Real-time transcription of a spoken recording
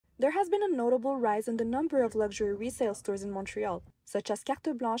There has been a notable rise in the number of luxury resale stores in Montreal, such as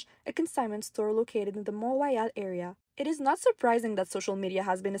Carte Blanche, a consignment store located in the Montreal area. It is not surprising that social media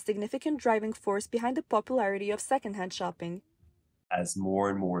has been a significant driving force behind the popularity of secondhand shopping. As more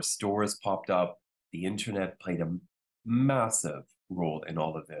and more stores popped up, the internet played a massive role in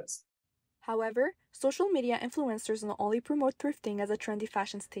all of this. However, social media influencers not only promote thrifting as a trendy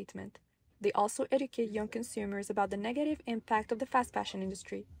fashion statement, they also educate young consumers about the negative impact of the fast fashion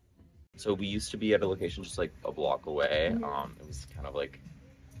industry. So we used to be at a location just like a block away. It was kind of like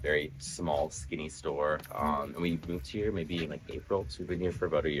very small, skinny store. And we moved here maybe in like April, so we've been here for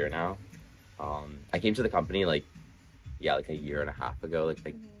about a year now. I came to the company like a year and a half ago,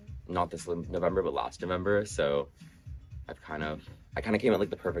 like not this November, but last November. So I kind of came at like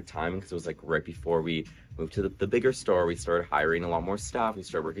the perfect time because it was like right before we moved to the bigger store. We started hiring a lot more staff. We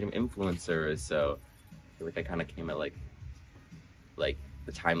started working with influencers. So I feel like I kind of came at like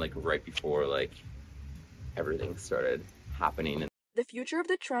the time like right before like everything started happening. The future of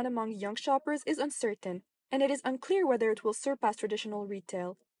the trend among young shoppers is uncertain, and it is unclear whether it will surpass traditional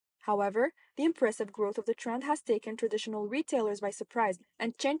retail. However, the impressive growth of the trend has taken traditional retailers by surprise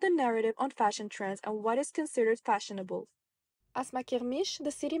and changed the narrative on fashion trends and what is considered fashionable. Asma Kirmish,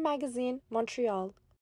 The City Magazine, Montreal.